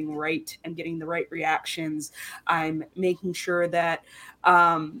doing right. I'm getting the right reactions. I'm making sure that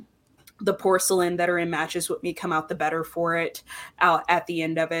the porcelain that are in matches with me come out the better for it out at the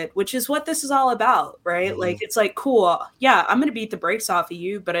end of it, which is what this is all about, right? Like, it's like, cool, yeah, I'm gonna beat the brakes off of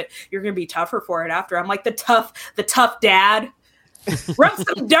you, but you're gonna be tougher for it after. I'm like the tough dad. Rub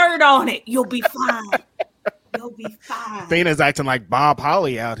some dirt on it, you'll be fine. You'll be fine. Athena's acting like Bob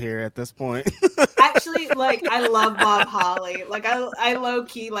Holly out here at this point. Actually, like, I love Bob Holly. Like, I low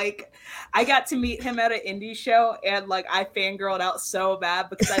key, like, I got to meet him at an indie show, and like, I fangirled out so bad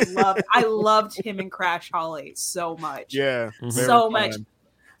because I loved him and Crash Holly so much. Yeah, so much.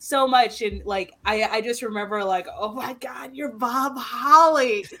 And like, I just remember like, oh my God, you're Bob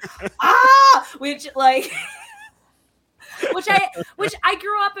Holly. Which like. Which I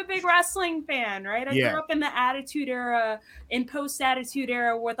grew up a big wrestling fan, right? I grew up in the Attitude Era, in post-Attitude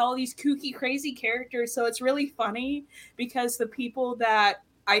Era, with all these kooky, crazy characters. So it's really funny because the people that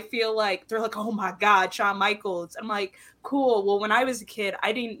I feel like, they're like, oh my God, Shawn Michaels. I'm like, cool. Well, when I was a kid,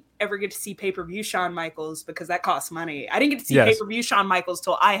 I didn't ever get to see pay-per-view Shawn Michaels because that costs money. I didn't get to see pay-per-view Shawn Michaels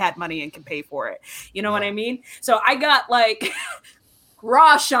till I had money and can pay for it. You know what I mean? So I got like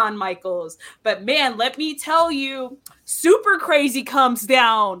raw Shawn Michaels. But man, let me tell you, Super Crazy comes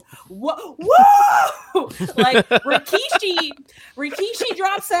down. Whoa! Like Rikishi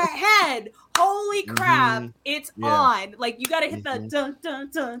drops that head. Holy crap! It's on. Like, you got to hit the dun dun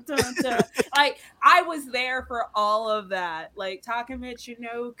dun dun dun. Like, I was there for all of that. Like,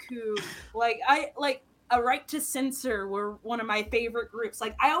 Takamichinoku. Like A Right to Censor were one of my favorite groups.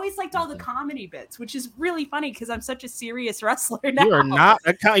 Like, I always liked all the comedy bits, which is really funny because I'm such a serious wrestler now. You are not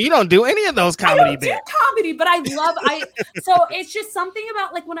you don't do any of those comedy bits. I don't do comedy, but so it's just something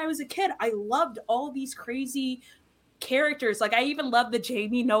about, like, when I was a kid, I loved all these crazy characters. Like, I even loved the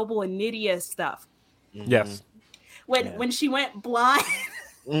Jamie Noble and Nydia stuff. Yes. When she went blind.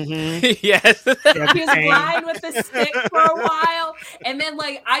 Yes. She was blind with the stick for a while. And then,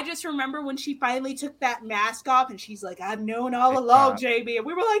 like, I just remember when she finally took that mask off and she's like, I've known all along, JB. And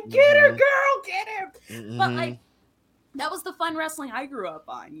we were like, get her, girl, get her. But, like, that was the fun wrestling I grew up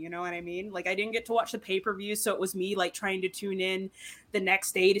on. You know what I mean? Like, I didn't get to watch the pay-per-view, so it was me, like, trying to tune in the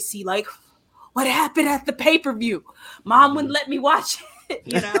next day to see, like, what happened at the pay-per-view. Mom wouldn't let me watch it,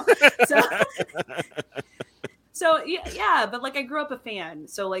 you know? So yeah, but like, I grew up a fan.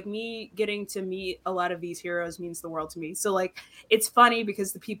 So like, me getting to meet a lot of these heroes means the world to me. So like, it's funny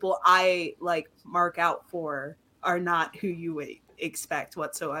because the people I like mark out for are not who you would expect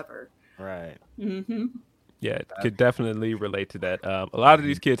whatsoever. Right. Yeah, could definitely relate to that. A lot of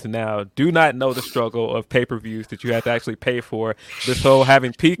these kids now do not know the struggle of pay-per-views that you have to actually pay for. This whole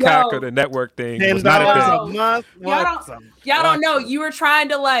having Peacock or the network thing was not a thing. Y'all don't know. You were trying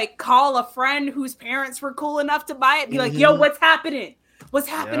to like call a friend whose parents were cool enough to buy it. Be like, yo, what's happening? What's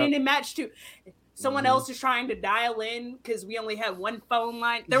happening in match 2? Someone else is trying to dial in because we only had one phone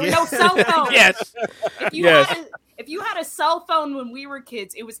line. There were no cell phones. Yes. If you had a cell phone when we were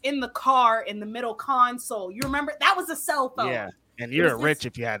kids, it was in the car in the middle console. You remember? That was a cell phone. Yeah. And you're rich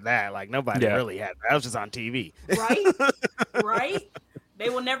if you had that. Like, nobody really had that. That was just on TV. Right? Right?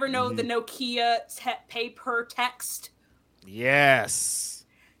 They will never know the Nokia pay per text. Yes.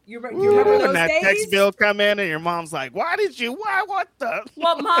 You remember those that days? Text bill come in and your mom's like, why what the?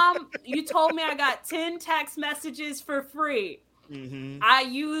 Well, Mom, you told me I got 10 text messages for free. I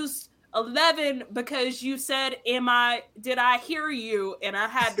used 11 because you said, did I hear you? And I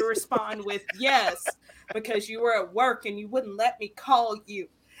had to respond with yes, because you were at work and you wouldn't let me call you.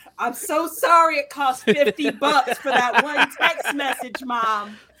 I'm so sorry it cost $50 for that one text message,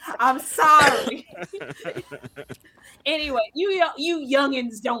 Mom. I'm sorry. Anyway, you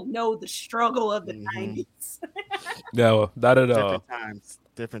youngins don't know the struggle of the 90s. No, not at all.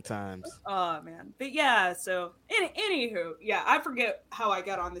 Different times. Oh man, but yeah. So, anywho, yeah, I forget how I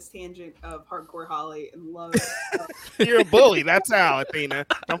got on this tangent of Hardcore Holly and love. You're a bully. That's how, Athena.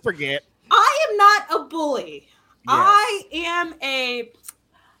 Don't forget. I am not a bully. Yes. I am a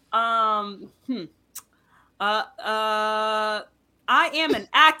I am an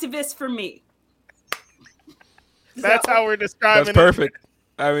activist for me. That's how we're describing it. That's perfect.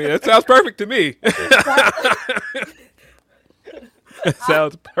 I mean, that sounds perfect to me. It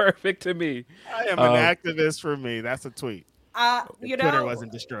sounds perfect to me. I am an activist for me. That's a tweet. Twitter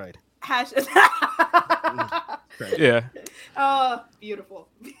wasn't destroyed. Yeah. Oh, beautiful.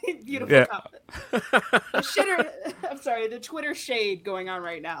 Beautiful yeah. comment. The Twitter shade going on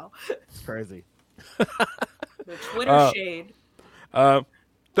right now. It's crazy. The Twitter shade. Don't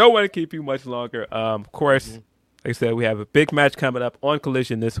want to keep you much longer. Of course, like I said, we have a big match coming up on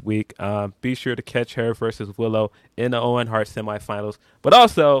Collision this week. Be sure to catch her versus Willow in the Owen Hart semifinals. But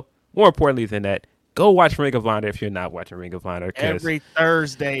also, more importantly than that, go watch Ring of Honor if you're not watching Ring of Honor. Every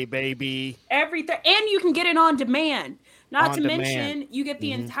Thursday, baby. And you can get it on demand. Not to mention, you get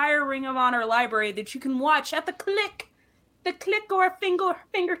the entire Ring of Honor library that you can watch at the click or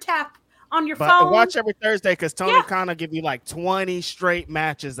finger tap on your phone. Watch every Thursday because Tony Khan will give you like 20 straight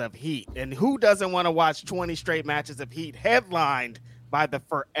matches of heat. And who doesn't want to watch 20 straight matches of heat headlined by the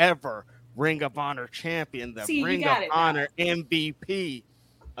forever Ring of Honor champion, the Ring of Honor MVP,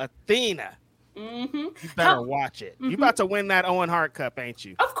 Athena? You better watch it. You about to win that Owen Hart Cup, ain't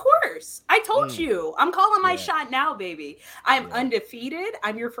you? Of course. I told you. I'm calling my shot now, baby. I'm undefeated.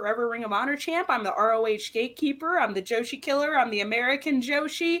 I'm your forever Ring of Honor champ. I'm the ROH gatekeeper. I'm the Joshi killer. I'm the American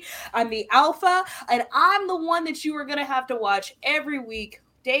Joshi. I'm the alpha. And I'm the one that you are going to have to watch every week,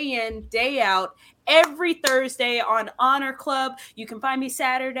 day in, day out, every Thursday on Honor Club. You can find me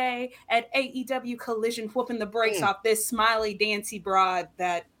Saturday at AEW Collision, whooping the brakes off this smiley, dancy broad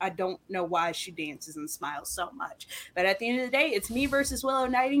that I don't know why she dances and smiles so much. But at the end of the day, it's me versus Willow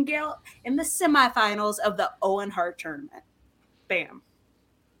Nightingale in the semifinals of the Owen Hart tournament. Bam.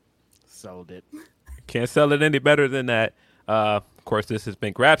 Sold it. Can't sell it any better than that. Of course, this has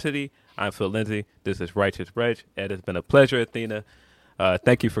been Grapsody. I'm Phil Lindsay. This is Righteous Reg. It has been a pleasure, Athena.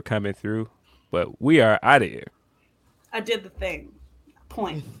 Thank you for coming through. But we are out of here. I did the thing.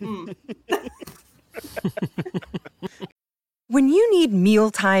 Point. When you need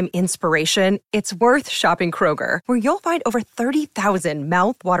mealtime inspiration, it's worth shopping Kroger, where you'll find over 30,000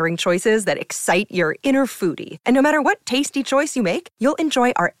 mouth-watering choices that excite your inner foodie. And no matter what tasty choice you make, you'll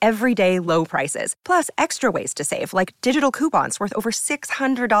enjoy our everyday low prices, plus extra ways to save, like digital coupons worth over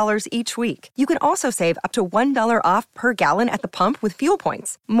 $600 each week. You can also save up to $1 off per gallon at the pump with fuel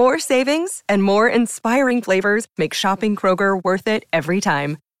points. More savings and more inspiring flavors make shopping Kroger worth it every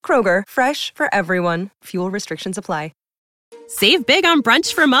time. Kroger, fresh for everyone. Fuel restrictions apply. Save big on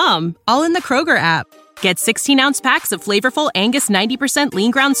brunch for mom, all in the Kroger app. Get 16-ounce packs of flavorful Angus 90%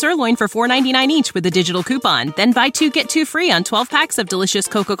 lean ground sirloin for $4.99 each with a digital coupon. Then buy 2, get 2 free on 12 packs of delicious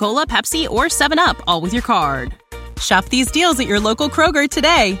Coca-Cola, Pepsi, or 7-Up, all with your card. Shop these deals at your local Kroger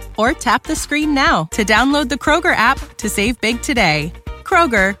today, or tap the screen now to download the Kroger app to save big today.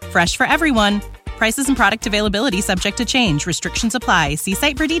 Kroger, fresh for everyone. Prices and product availability subject to change. Restrictions apply. See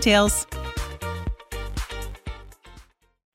site for details.